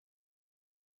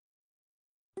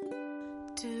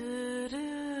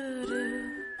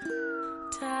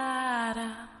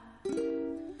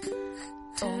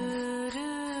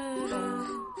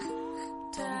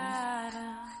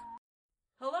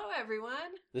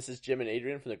This is Jim and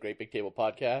Adrian from the Great Big Table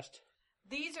Podcast.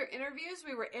 These are interviews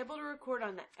we were able to record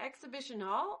on the exhibition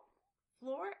hall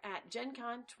floor at Gen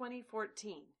Con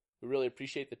 2014. We really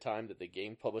appreciate the time that the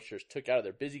game publishers took out of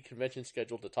their busy convention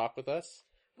schedule to talk with us.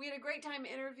 We had a great time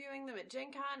interviewing them at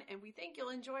Gen Con, and we think you'll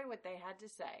enjoy what they had to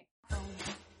say.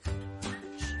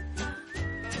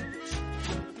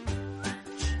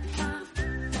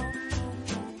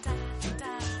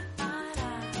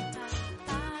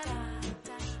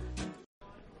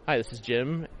 Hi, this is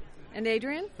Jim And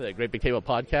Adrian? for the Great Big Table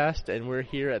Podcast, and we're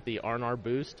here at the R&R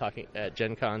booth talking at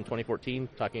Gen Con 2014,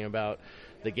 talking about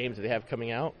the games that they have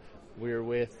coming out. We're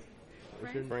with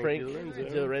Frank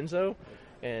DiLorenzo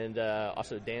and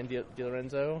also Dan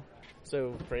DiLorenzo.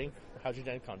 So, Frank, how's your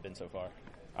Gen Con been so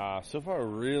far? So far,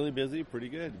 really busy, pretty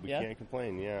good. We Yeah? can't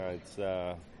complain. Yeah, it's.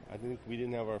 I think we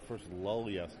didn't have our first lull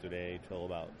yesterday till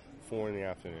about 4 in the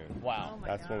afternoon. Wow.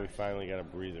 That's when we finally got a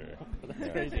breather. That's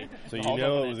crazy. So The you hall's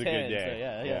know open it was at a good 10,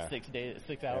 day. So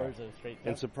 6 hours of straight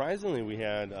And stuff. surprisingly, we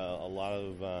had a lot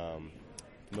of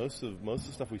most of the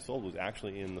stuff we sold was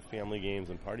actually in the family games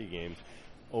and party games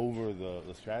over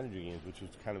the strategy games, which was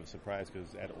kind of a surprise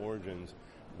because at Origins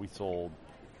we sold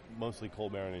mostly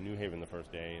Cold Baron and New Haven the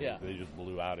first day, and Yeah. they just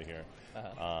blew out of here.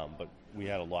 But we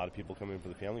had a lot of people come in for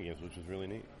the family games, which was really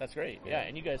neat. That's great. Yeah,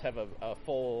 and you guys have a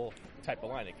full type of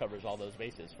line. It covers all those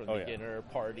bases from beginner,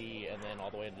 party, and then all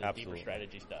the way into the Absolutely. deeper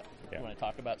strategy stuff. Yeah. You want to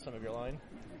talk about some of your line?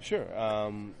 Sure.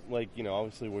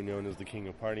 Obviously we're known as the king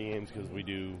of party games because we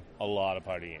do a lot of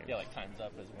party games. Yeah, like Time's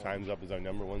Up as well. Time's Up is our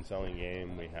number one selling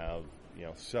game. We have,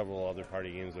 several other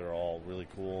party games that are all really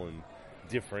cool and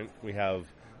different. We have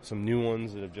some new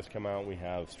ones that have just come out. We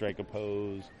have Strike a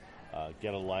Pose,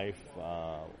 Get a Life.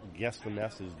 Guess the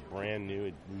Mess is brand new.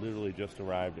 It literally just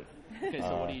arrived. Okay,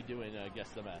 so what do you do in Guess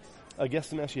the Mess? Guess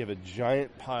the Mess, you have a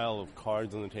giant pile of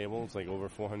cards on the table. It's like over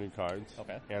 400 cards.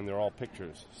 Okay. And they're all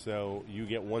pictures. So you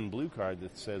get one blue card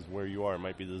that says where you are. It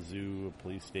might be the zoo, a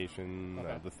police station,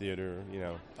 the theater,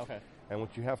 Okay. And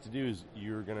what you have to do is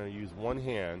you're going to use one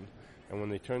hand, and when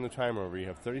they turn the timer over, you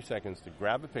have 30 seconds to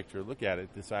grab a picture, look at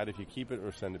it, decide if you keep it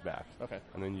or send it back. Okay.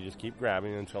 And then you just keep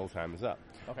grabbing until the time is up.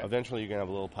 Okay. Eventually, you're going to have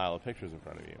a little pile of pictures in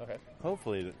front of you. Okay.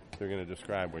 Hopefully, they're going to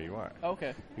describe where you are.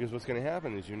 Okay. Because what's going to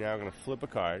happen is you're now going to flip a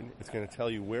card. It's going to tell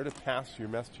you where to pass your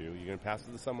mess to. You're going to pass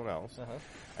it to someone else.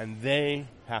 And they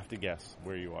have to guess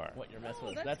where you are. What your mess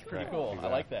was. that's That's pretty Right, cool. exactly.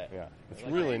 I like that. Yeah. It's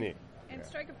like really that. neat. And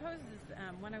Strike a Pose is,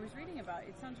 when I was reading about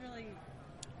it, sounds really...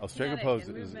 Strike a kinetic Pose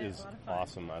and movement, is a lot of fun.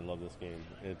 awesome. I love this game.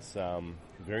 It's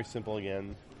very simple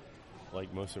again,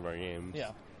 like most of our games.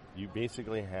 Yeah. You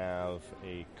basically have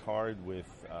a card with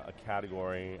a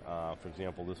category. For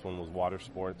example, this one was water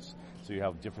sports. So you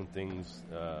have different things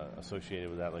associated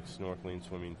with that, like snorkeling,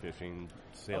 swimming, fishing,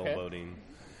 sailboating.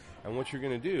 And what you're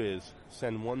going to do is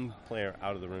send one player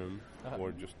out of the room,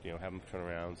 or just have them turn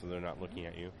around so they're not looking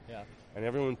at you. Yeah. And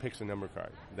everyone picks a number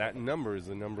card. That number is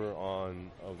the number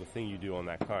of the thing you do on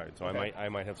that card. So I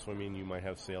might have swimming, you might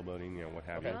have sailboating, what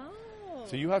have you. Oh.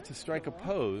 So you have to strike a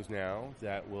pose now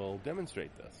that will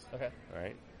demonstrate this. Okay.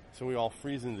 Right? So we all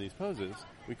freeze into these poses.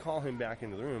 We call him back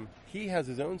into the room. He has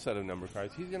his own set of number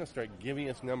cards. He's going to start giving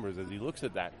us numbers as he looks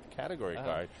at that category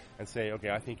card and say,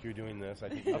 okay, I think you're doing this. I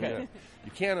think you're doing that.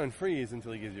 You can't unfreeze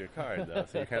until he gives you a card, though.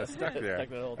 So you're kind of stuck there Stuck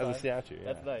there the whole as a time. statue.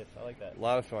 Yeah. That's nice. I like that. A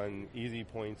lot of fun, easy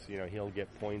points. He'll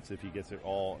get points if he gets it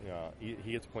all. He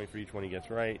gets a point for each one he gets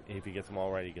right. If he gets them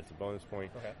all right, he gets a bonus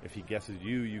point. Okay. If he guesses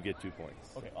you get 2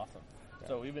 points. Okay, awesome.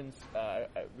 So we've been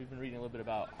reading a little bit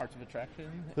about Hearts of Attraction.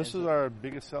 This was our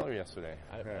biggest seller yesterday.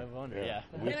 I wonder. Yeah.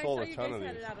 We And sold I a saw you ton guys of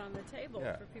had these. it out on the table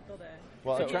Yeah. for people to...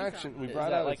 Well, So- Attraction, we Is brought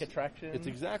that out like Attraction? It's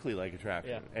exactly like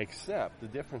Attraction, except the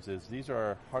difference is these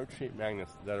are heart-shaped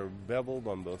magnets that are beveled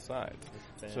on both sides.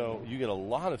 So you get a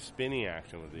lot of spinning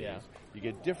action with these. Yeah. You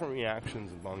get different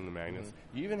reactions among the magnets.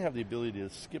 You even have the ability to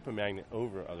skip a magnet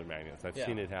over other magnets. I've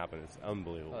seen it happen. It's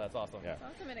unbelievable. Oh, that's awesome. Yeah. It's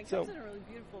awesome, and it So- comes in a really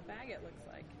beautiful bag, it looks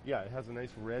like. Yeah, it has a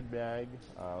nice red bag,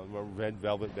 a red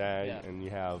velvet bag, and you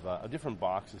have a different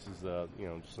box. This is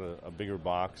just a bigger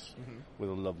box with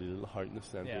a lovely little heart in the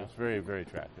center. Yeah. It's very, very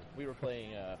attractive. We were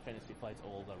playing Fantasy Flight's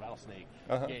old Rattlesnake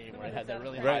game where it Right, had that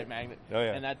really right. high magnet. Oh,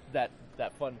 yeah. And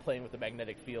that fun playing with the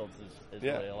magnetic fields is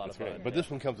really a lot that's of fun. great. But this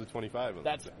one comes with 25 of them.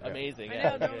 That's Yeah. amazing. I Yeah.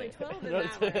 know, there are only 12 in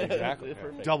that one. Exactly. Yeah.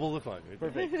 Perfect. Double the fun.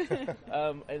 Perfect.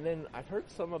 And then I've heard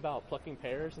some about plucking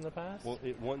pears in the past. Well,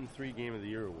 it won 3 Game of the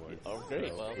Year awards. Oh, great.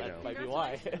 So, Well, you that know. might be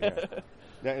why.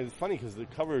 Now, it's funny because the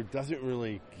cover doesn't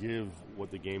really give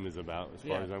what the game is about as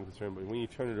far Yeah. as I'm concerned, but when you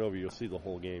turn it over, you'll see the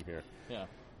whole game here. Yeah.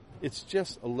 It's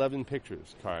just 11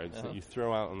 pictures cards that you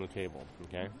throw out on the table,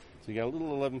 okay? So you got a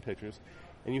little 11 pictures,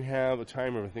 and you have a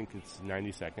timer of, I think it's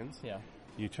 90 seconds. Yeah.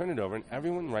 You turn it over, and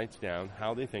everyone writes down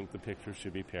how they think the pictures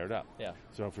should be paired up. Yeah.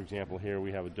 So, for example, here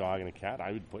we have a dog and a cat.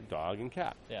 I would put dog and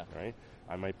cat. Yeah. Right?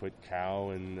 I might put cow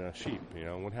and sheep,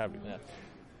 what have you. Yeah.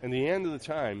 And the end of the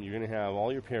time, you're going to have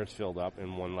all your pairs filled up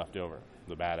and one left over,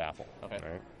 the bad apple. Okay.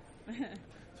 Right?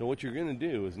 So what you're going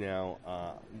to do is now,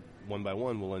 one by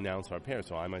one, we'll announce our pair.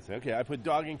 So I might say, okay, I put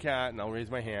dog and cat, and I'll raise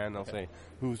my hand, and I'll say,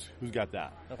 who's got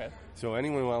that? Okay. So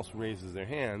anyone else raises their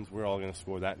hands, we're all going to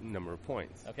score that number of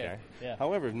points. Okay. Yeah.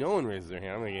 However, if no one raises their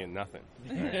hand, I'm going to get nothing.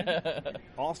 Right?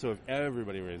 Also, if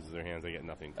everybody raises their hands, I get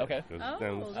nothing. Too. Okay.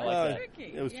 That's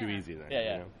tricky. It was too easy then.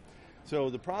 Yeah.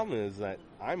 So the problem is that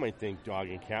I might think dog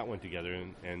and cat went together,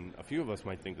 and a few of us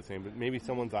might think the same, but maybe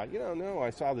someone thought, no,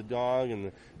 I saw the dog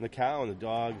and the cow, and the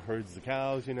dog herds the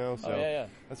cows, so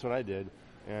that's what I did.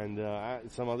 And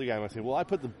some other guy might say, well, I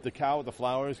put the cow with the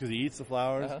flowers because he eats the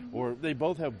flowers, or they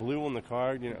both have blue on the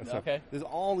card, So there's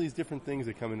all these different things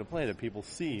that come into play that people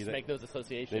see. Just make those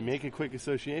associations. They make a quick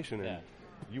association, and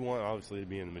you want, obviously, to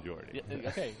be in the majority. Yeah,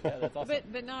 okay, that's awesome.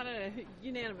 But not a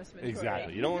unanimous majority.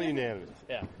 Exactly. You don't want unanimous.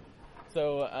 Yeah.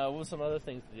 So, what were some other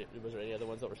things? Was there any other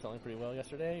ones that were selling pretty well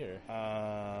yesterday, or?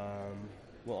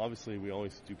 Well, obviously, we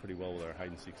always do pretty well with our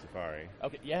hide-and-seek safari.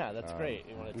 Okay, yeah, that's great.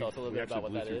 You want to tell us a little bit about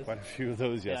what that is? We actually blew through quite a few of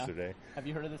those yesterday. Have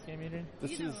you heard of this game, Adrian?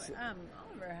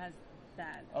 Oliver has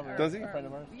that. Does he? A friend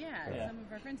of ours? Yeah, some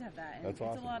of our friends have that. And that's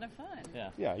awesome. It's a lot of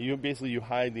fun. Yeah, you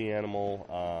hide the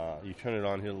animal, you turn it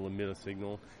on, it'll emit a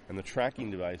signal, and the tracking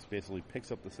device basically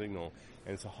picks up the signal,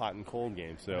 and it's a hot and cold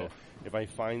game. So if I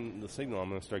find the signal, I'm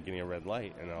going to start getting a red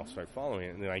light, and I'll start following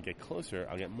it, and then I get closer,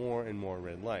 I'll get more and more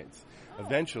red lights.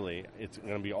 Eventually, it's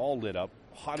going to be all lit up,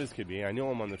 hot as could be. I know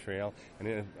I'm on the trail, and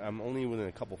if I'm only within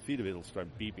a couple feet of it, it'll start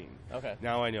beeping. Okay.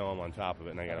 Now I know I'm on top of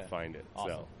it, and I got to find it.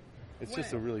 Awesome. So it's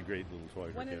just a really great little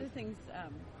toy for One kids. of the things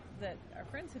that our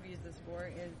friends have used this for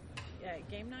is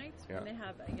game nights. When they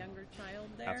have a younger child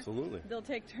there. Absolutely. They'll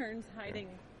take turns hiding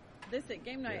this at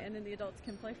game night, and then the adults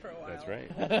can play for a while. That's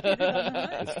right.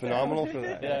 It's phenomenal for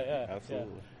that. Yeah.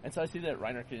 Absolutely. Yeah. And so I see that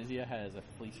Reiner Knizia has a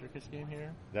Flea Circus game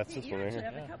here. That's this You one right actually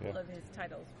here. have a couple of his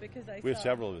titles because We have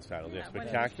several of his titles. Yeah, one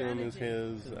of Spectaculum the is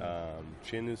his.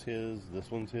 Chin is his. This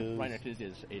one's his. Reiner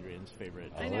Knizia is Adrian's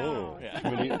favorite. I know. Oh,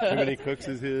 Too many Cooks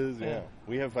is his. Yeah.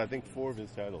 We have, I think, 4 of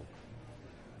his titles.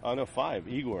 Oh, no, 5.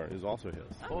 Igor is also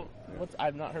his. Well,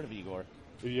 I've not heard of Igor.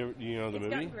 Do you know the It's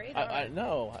movie? got great I art.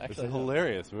 no, It's actually. a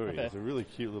hilarious movie. Okay. It's a really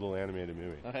cute little animated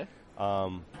movie. Okay.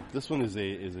 This one is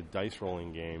a dice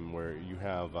rolling game where you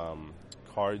have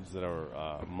cards that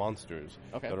are monsters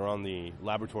that are on the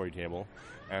laboratory table,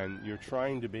 and you're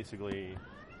trying to basically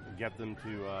get them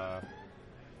to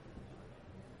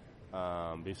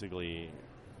basically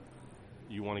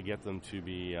you want to get them to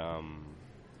be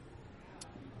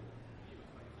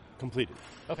completed.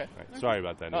 Okay. Right. Sorry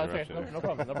about that interruption. Okay. No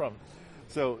problem. No problem.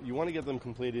 So you want to get them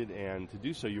completed, and to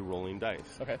do so, you're rolling dice.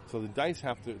 Okay. So the dice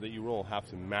that you roll have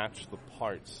to match the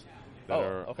parts that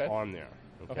are on there.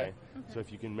 Okay? So if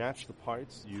you can match the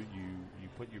parts, you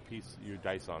put your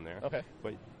dice on there. Okay.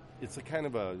 But it's a kind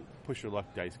of a push your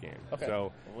luck dice game. Okay.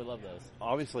 So we love those.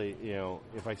 obviously,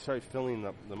 if I start filling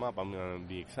them up, I'm going to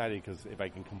be excited because if I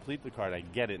can complete the card, I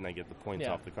get it and I get the points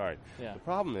off the card. Yeah. The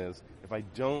problem is if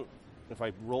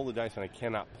I roll the dice and I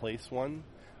cannot place one,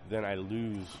 then I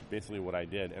lose basically what I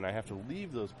did, and I have to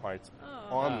leave those parts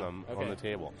on the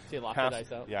table. So you lock the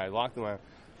dice out? Yeah, I lock them out.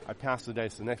 I pass the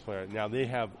dice to the next player. Now they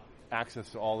have access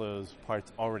to all those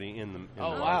parts already in them.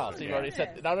 Wow! So you already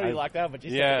set not only locked out, but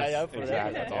you set the guy up for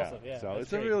exactly. that. That's awesome. Yeah. So that's it's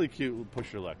great. a really cute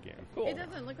push your luck game. Cool. It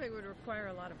doesn't look like it would require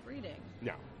a lot of reading.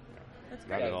 No. That's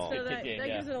Not great. at all. So Kid that game,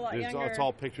 gives it a lot younger. It's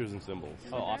all pictures and symbols.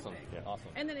 Oh, awesome! Perfect. Yeah. Awesome.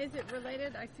 And then is it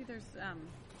related? I see there's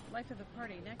Life of the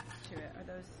Party next to it. Are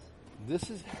those?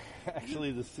 This is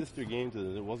actually the sister game to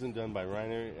this. It wasn't done by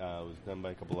Reiner. It was done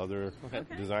by a couple other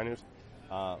designers.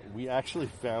 We actually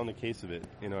found a case of it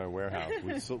in our warehouse.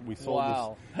 We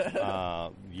sold this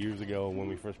years ago when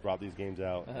we first brought these games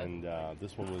out, and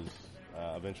this one was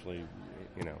eventually,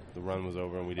 the run was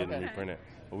over and we didn't reprint it.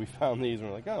 But we found these and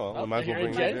we're like, we might as well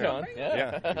bring Gen it Con. in.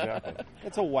 Yeah, exactly.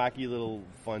 It's a wacky little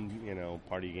fun,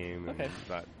 party game, and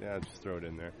thought, just throw it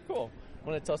in there. Cool.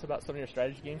 Want to tell us about some of your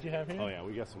strategy games you have here? Oh yeah,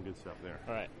 we got some good stuff there.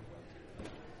 All right.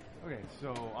 Okay,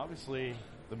 so obviously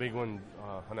the big one,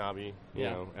 Hanabi. You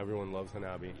know, everyone loves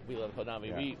Hanabi. We love Hanabi.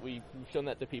 Yeah. We've shown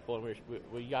that to people, and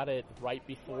we got it right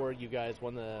before you guys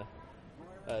won the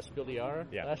Spiel des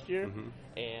Jahres last year,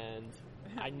 and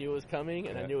I knew it was coming,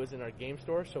 and I knew it was in our game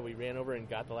store, so we ran over and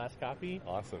got the last copy.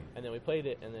 Awesome. And then we played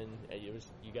it, and then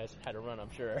you guys had to run,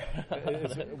 I'm sure.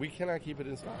 We cannot keep it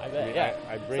in stock. I bet,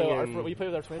 I bring in we play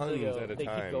with our friends, tons they at a keep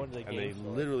time, going to the game and they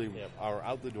store. literally are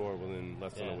out the door within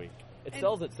less than a week. It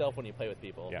sells itself when you play with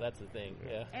people. That's the thing.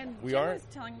 Yeah. And Jen was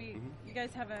telling me you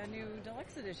guys have a new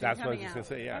deluxe edition That's coming what I was just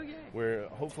going to say, Oh, yay. We're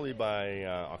hopefully by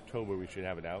October we should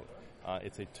have it out.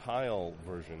 It's a tile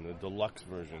version, the deluxe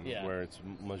version, where it's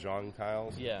mahjong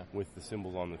tiles with the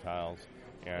symbols on the tiles.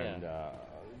 And,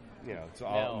 it's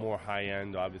all more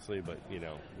high-end, obviously, but,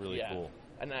 really cool.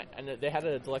 And they had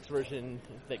a deluxe version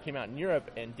that came out in Europe,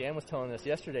 and Dan was telling us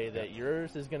yesterday that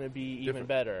yours is going to be even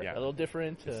better, a little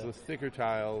different. It's the thicker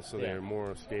tiles, so they're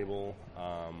more stable.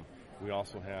 We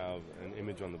also have an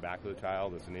image on the back of the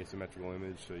tile that's an asymmetrical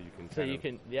image, so you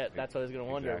can. That's what I was going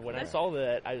to wonder. When I saw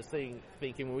that, I was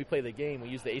thinking when we play the game, we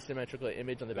use the asymmetrical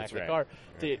image on the back of the car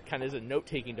to kind of as a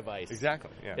note-taking device.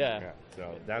 Exactly. Yeah.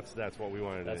 So that's what we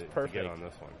wanted to get on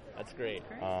this one. That's great.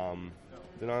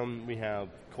 Then we have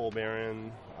Coal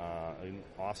Baron, an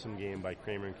awesome game by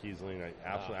Kramer and Kiesling.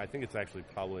 I think it's actually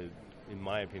probably, in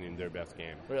my opinion, their best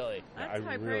game. Really? That's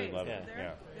I really love it.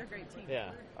 They're a great team. Yeah.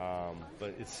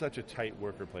 But it's such a tight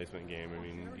worker placement game. I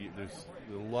mean, there's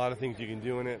a lot of things you can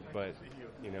do in it, but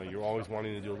you're always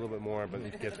wanting to do a little bit more, but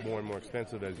it gets more and more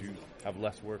expensive as you have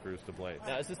less workers to play.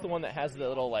 Now, is this the one that has the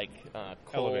little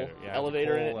coal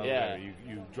elevator in it? Elevator. Yeah.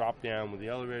 You drop down with the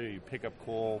elevator, you pick up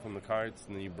coal from the carts,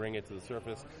 and then you bring it to the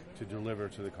surface to deliver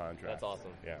to the contract. That's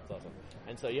awesome. Yeah. That's awesome.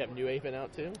 And so you have New Haven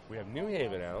out too? We have New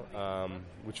Haven out,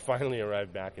 which finally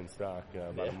arrived back in stock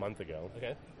about a month ago.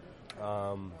 Okay.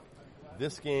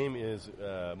 This game is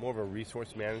more of a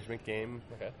resource management game.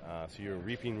 Okay. So you're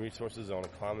reaping resources on a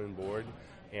common board,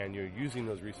 and you're using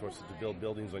those resources to build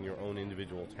buildings on your own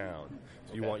individual town.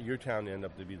 So you want your town to end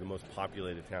up to be the most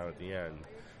populated town at the end,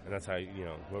 and that's how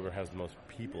whoever has the most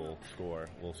people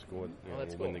will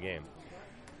win the game.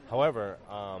 However,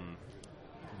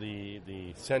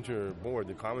 the center board,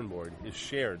 the common board, is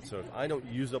shared. So if I don't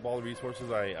use up all the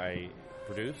resources I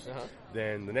produce,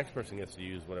 then the next person gets to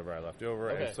use whatever I left over,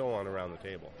 and so on around the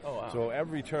table. Oh, wow. So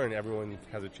every turn, everyone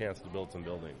has a chance to build some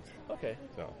buildings. Okay.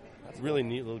 So it's a really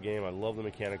neat little game. I love the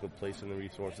mechanical placing the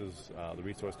resources, the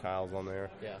resource tiles on there,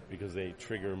 because they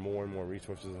trigger more and more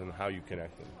resources and how you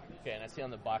connect them. Okay, and I see on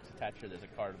the box attached here there's a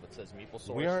card that says Meeple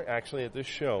Source. We are actually at this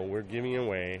show, we're giving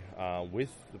away,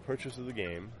 with the purchase of the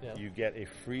game, you get a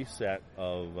free set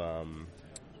of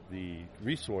the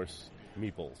resource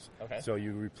meeples. Okay. So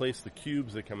you replace the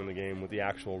cubes that come in the game with the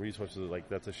actual resources, like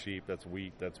that's a sheep, that's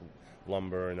wheat, that's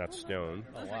lumber, and that's stone.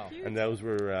 Oh, wow. And those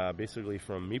were basically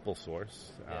from Meeple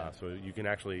Source. So you can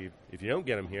actually, if you don't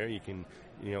get them here, you can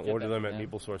order them at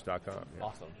meeplesource.com. Yeah.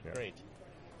 Awesome. Yeah. Great.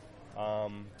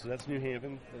 So that's New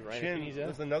Haven.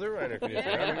 There's another Reiner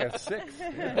Knizia. We got 6.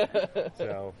 Yeah.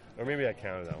 So, or maybe I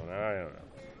counted that one. I don't know.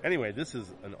 Anyway, this is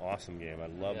an awesome game. I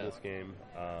love this game.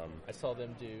 I saw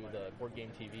them do the Board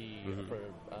Game TV for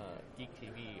Geek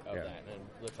TV of that, and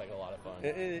it looks like a lot of fun.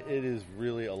 It is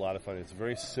really a lot of fun. It's a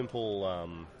very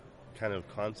simple kind of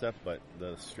concept, but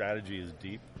the strategy is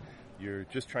deep. You're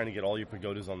just trying to get all your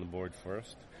pagodas on the board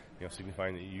first,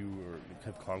 signifying that you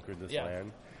have conquered this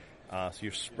land. So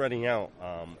you're spreading out,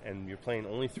 and you're playing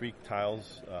only 3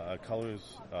 tiles, colors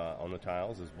on the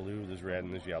tiles. There's blue, there's red,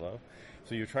 and there's yellow.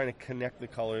 So you're trying to connect the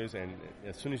colors, and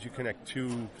as soon as you connect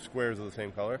 2 squares of the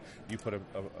same color, you put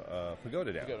a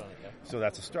pagoda down. So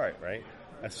that's a start, right?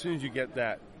 As soon as you get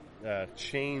that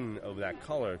chain of that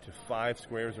color to 5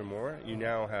 squares or more, you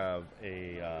now have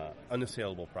a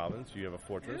unassailable province. You have a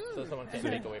fortress. So someone can't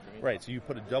take away from you. Right, so you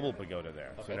put a double pagoda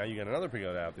there. Okay. So now you got another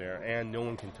pagoda out there, and no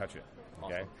one can touch it.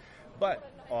 Okay. Awesome.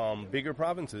 But bigger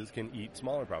provinces can eat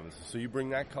smaller provinces. So you bring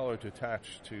that color to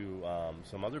attach to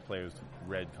some other player's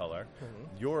red color.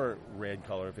 Your red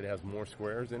color, if it has more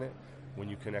squares in it, when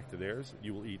you connect to theirs,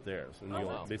 you will eat theirs. And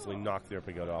you'll basically knock their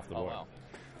pagoda off the board. Wow.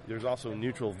 There's also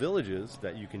neutral villages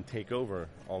that you can take over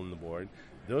on the board.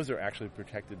 Those are actually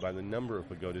protected by the number of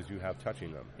pagodas you have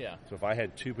touching them. Yeah. So if I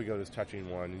had 2 pagodas touching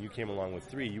one and you came along with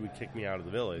 3, you would kick me out of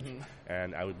the village,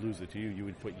 and I would lose it to you. You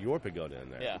would put your pagoda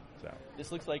in there. Yeah. So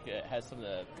this looks like it has some of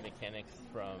the mechanics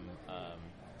from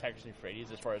Tigris and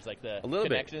Euphrates as far as like the bit.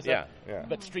 connection and stuff. Yeah.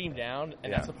 But streamed down,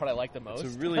 and that's the part I like the most.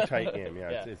 It's a really tight game.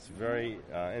 Yeah. It's very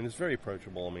and it's very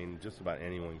approachable. I mean, just about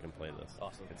anyone can play this.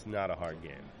 Awesome. It's not a hard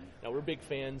game. Now, we're big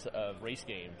fans of race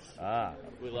games.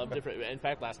 We love different... In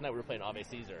fact, last night we were playing Ave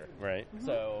Caesar. Right.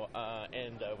 So,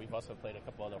 and we've also played a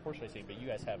couple other horse racing, but you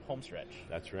guys have Homestretch.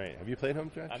 That's right. Have you played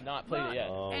Homestretch? I've not played it yet.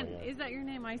 Oh, and is that your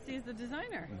name? I see as the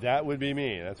designer. That would be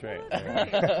me. That's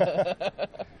right.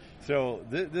 So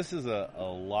this is a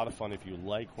lot of fun if you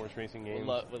like horse racing games.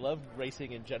 We love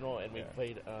racing in general, and we've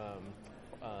played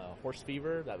Horse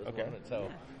Fever. That was one. So,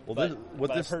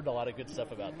 well, I've heard a lot of good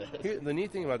stuff about this. The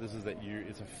neat thing about this is that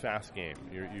it's a fast game.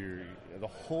 The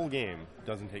whole game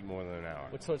doesn't take more than an hour.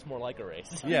 So it's more like a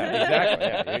race. Yeah,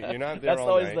 exactly. Yeah. You're not there That's all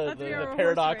always night. the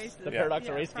paradox. The paradox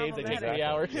of race games. They take 3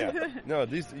 hours. Yeah. No,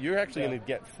 you're actually going to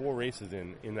get 4 races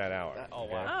in that hour. Oh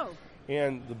wow. Oh.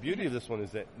 And the beauty of this one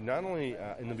is that not only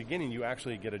in the beginning you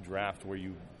actually get a draft where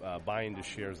you buy into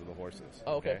shares of the horses.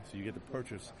 Oh, okay. So you get to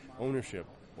purchase ownership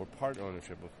or part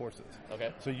ownership of horses.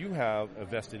 Okay. So you have a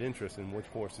vested interest in which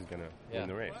horse is going to win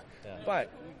the race. Yeah. But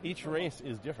each race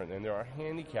is different, and there are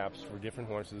handicaps for different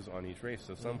horses on each race.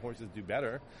 So some horses do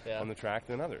better on the track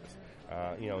than others.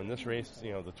 In this race,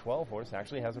 the 12 horse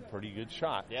actually has a pretty good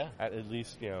shot at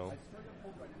least,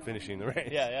 finishing the race.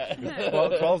 Yeah.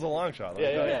 12's a long shot.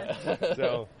 Yeah.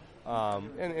 So,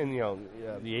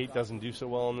 the 8 doesn't do so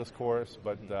well on this course,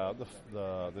 but the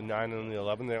 9 and the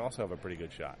 11, they also have a pretty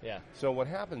good shot. Yeah. So what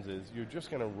happens is you're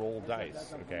just going to roll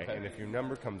dice, okay? And if your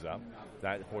number comes up,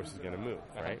 that horse is going to move,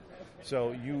 right?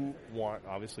 So you want,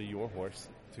 obviously, your horse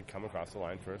to come across the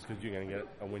line first because you're going to get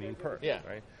a winning purse,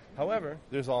 right? However,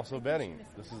 there's also betting.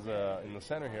 This is in the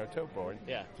center here, a tote board.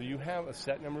 Yeah. So you have a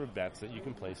set number of bets that you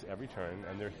can place every turn,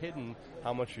 and they're hidden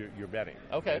how much you're betting.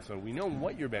 Okay. So we know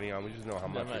what you're betting on, we just know how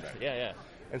much you're betting. Yeah.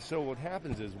 And so what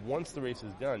happens is once the race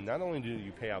is done, not only do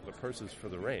you pay out the purses for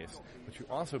the race, but you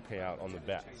also pay out on the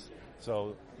bets.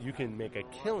 So you can make a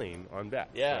killing on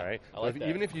bets. Yeah, right? I like that.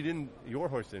 Even if your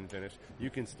horse didn't finish, you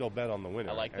can still bet on the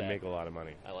winner and make a lot of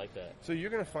money. I like that. So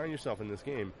you're going to find yourself in this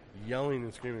game yelling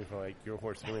and screaming for your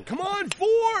horse to win. Come on, 4!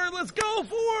 Let's go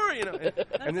 4! That's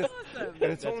awesome.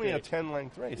 And it's only a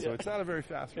 10-length race, so it's not a very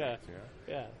fast race.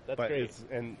 Yeah, that's great.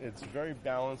 It's very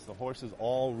balanced. The horses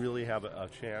all really have a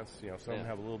chance. Some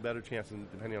have a little better chance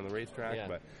depending on the racetrack,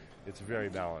 but it's very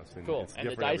balanced. And cool. It's and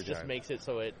the dice just makes it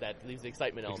so that leaves the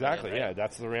excitement element. Exactly, in, right? yeah.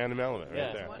 That's the random element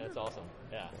right there. That's awesome.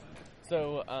 Yeah.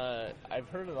 So I've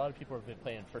heard a lot of people have been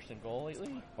playing First and Goal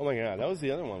lately. Oh my God, that was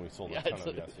the other one we sold a ton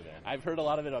of yesterday. I've heard a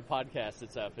lot of it on podcasts and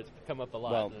stuff. It's come up a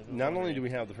lot. Well, not only do we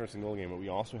have the First and Goal game, but we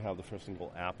also have the First and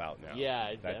Goal app out now.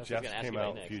 Yeah, that just came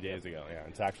out a few days ago. Yeah,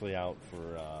 it's actually out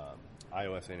for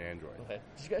iOS and Android. Okay.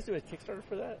 Did you guys do a Kickstarter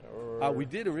for that? Or? We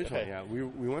did originally, yeah.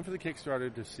 We went for the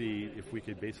Kickstarter to see if we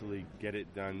could basically get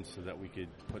it done so that we could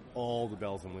put all the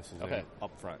bells and whistles in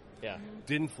up front. Yeah.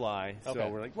 Didn't fly, so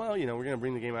we're like, well, we're going to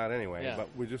bring the game out anyway, but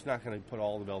we're just not going to put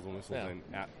all the bells and whistles in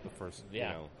at the first,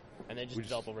 And then just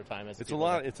develop over time. It's a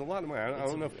lot of money. I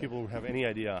don't know if people have any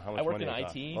idea how much money I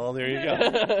work in IT. Oh, there you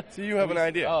go. So you have an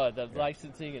idea. Oh, the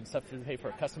licensing and stuff to pay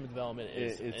for custom development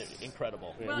is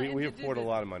incredible. Well, we have poured a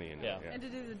lot of money into it. And to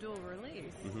do the dual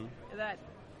release, that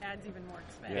adds even more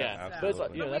expense. Yeah,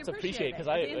 absolutely. But that's appreciated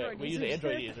because we use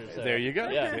Android users. So. There you go.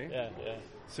 Yeah.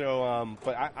 So,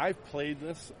 but I've played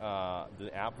this,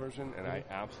 the app version, and I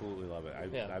absolutely love it.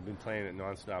 I've been playing it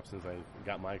nonstop since I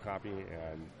got my copy,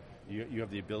 and you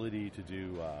have the ability to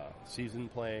do season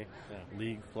play,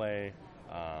 league play,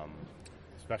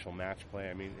 special match play.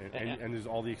 I mean, and there's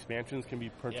all the expansions can be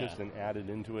purchased and added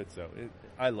into it. So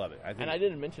I love it. And I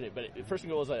didn't mention it, but First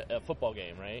and Goal is a football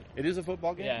game, right? It is a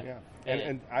football game. Yeah.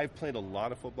 And I've played a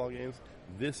lot of football games.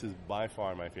 This is by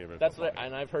far my favorite. That's what,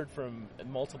 and I've heard from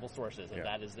multiple sources that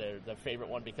that is their favorite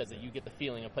one because you get the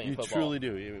feeling of playing football. You truly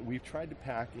do. We've tried to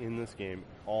pack in this game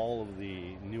all of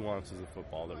the nuances of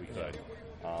football that we could.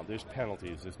 There's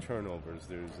penalties, there's turnovers,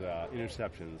 there's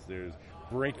interceptions, there's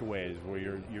breakaways where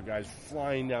your guys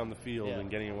flying down the field and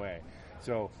getting away.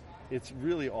 So it's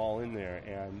really all in there,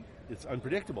 and it's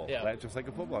unpredictable. Just like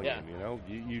a football game,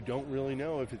 you don't really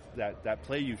know if it's that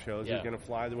play you chose is going to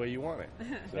fly the way you want it.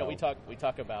 So. We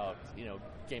talk about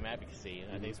game advocacy, and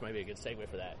I think this might be a good segue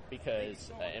for that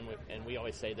because and we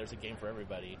always say there's a game for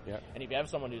everybody. And if you have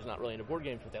someone who's not really into board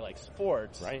games but they like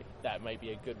sports, that might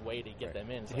be a good way to get them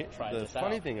in. So try this out. The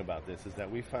funny thing about this is that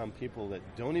we found people that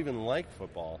don't even like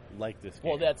football like this game.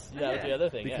 Well, that's the other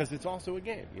thing because it's also a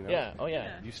game.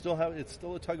 You still have it's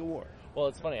still a tug of war. Well,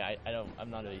 it's funny. I don't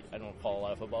follow a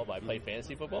lot of football, but I play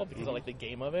fantasy football because I like the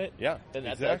game of it. Yeah, and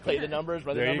that's exactly. I play the numbers,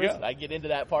 run the numbers. I get into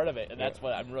that part of it, and that's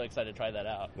what I'm really excited to try that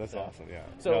out. That's awesome. Yeah.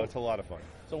 So it's a lot of fun.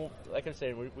 So, like I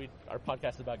said, our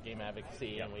podcast is about game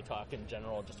advocacy, and we talk in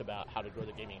general just about how to grow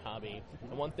the gaming hobby.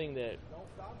 And one thing that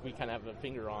we kind of have a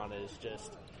finger on is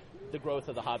just the growth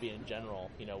of the hobby in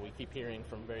general. We keep hearing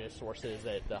from various sources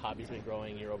that the hobby's been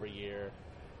growing year over year.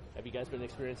 Have you guys been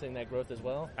experiencing that growth as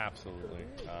well? Absolutely.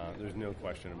 There's no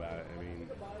question about it. I mean,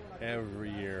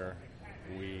 every year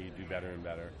we do better and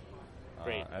better.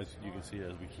 Great. As you can see,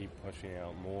 as we keep pushing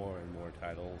out more and more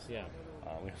titles,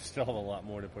 we still have a lot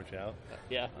more to push out.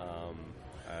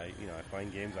 I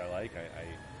find games I like,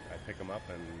 I pick them up,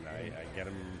 and I get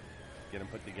them get them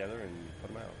put together and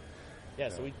put them out. Yeah,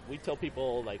 so we tell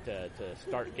people like to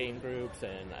start game groups,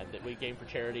 and we game for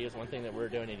charity is one thing that we're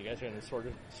doing, and you guys are going to sort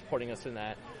of supporting us in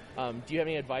that. Do you have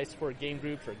any advice for game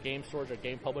groups or game stores or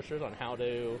game publishers on how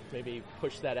to maybe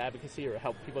push that advocacy or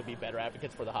help people be better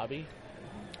advocates for the hobby?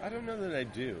 I don't know that I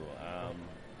do.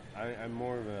 I'm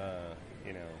more of a,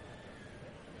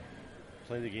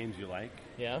 play the games you like.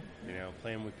 Yeah.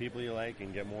 Play them with people you like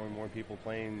and get more and more people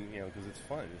playing, because it's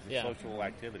fun. It's a social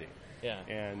activity. Yeah.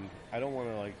 And I don't want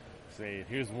to, say,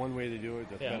 here's one way to do it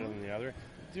that's better than the other.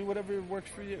 Do whatever works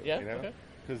for you, Okay.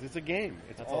 Because it's a game.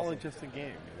 It's that's all awesome. Just a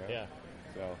game, Yeah.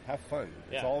 So have fun.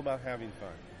 It's all about having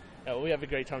fun. We have a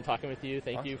great time talking with you.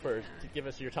 Thank awesome. you to give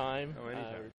us your time. Oh,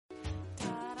 anytime.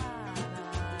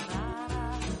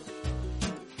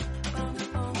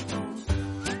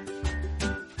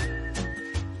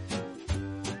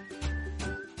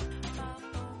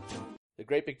 The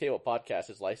Great Big Table Podcast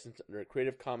is licensed under a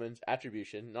Creative Commons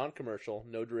Attribution, Non-Commercial,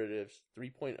 No Derivatives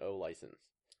 3.0 license.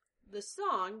 The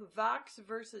song Vox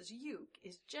vs. Uke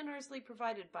is generously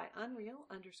provided by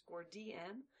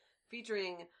Unreal_DM,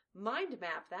 featuring Mind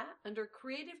Map That under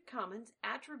Creative Commons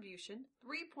Attribution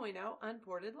 3.0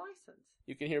 Unported license.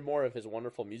 You can hear more of his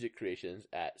wonderful music creations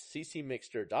at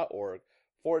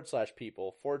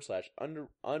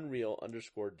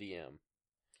ccmixter.org/people/Unreal_DM.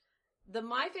 The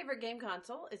My Favorite Game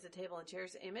Console is a Table and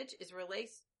Chairs image is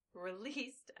released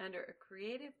under a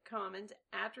Creative Commons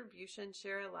Attribution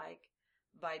Share Alike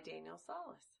by Daniel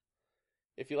Solis.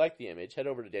 If you like the image, head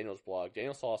over to Daniel's blog,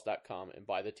 danielsolis.com, and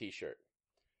buy the t-shirt.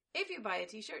 If you buy a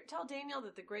t-shirt, tell Daniel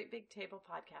that the Great Big Table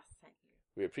Podcast sent you.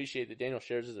 We appreciate that Daniel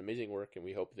shares his amazing work, and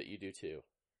we hope that you do too.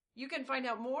 You can find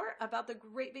out more about the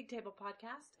Great Big Table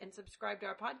Podcast and subscribe to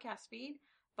our podcast feed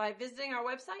by visiting our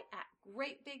website at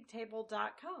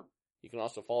greatbigtable.com. You can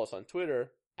also follow us on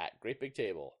Twitter at Great Big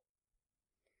Table.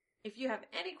 If you have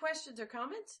any questions or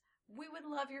comments, we would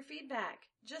love your feedback.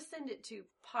 Just send it to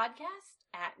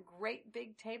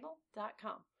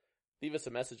podcast@greatbigtable.com. Leave us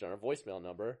a message on our voicemail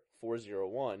number,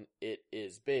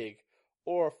 401-IT-IS-BIG,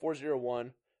 or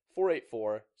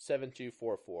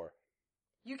 401-484-7244.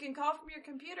 You can call from your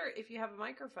computer if you have a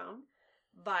microphone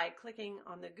by clicking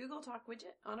on the Google Talk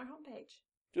widget on our homepage.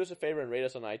 Do us a favor and rate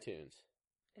us on iTunes.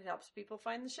 It helps people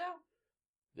find the show.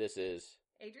 This is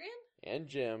Adrian and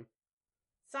Jim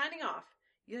signing off.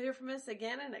 You'll hear from us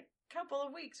again in a couple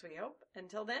of weeks, we hope.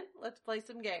 Until then, let's play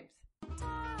some games.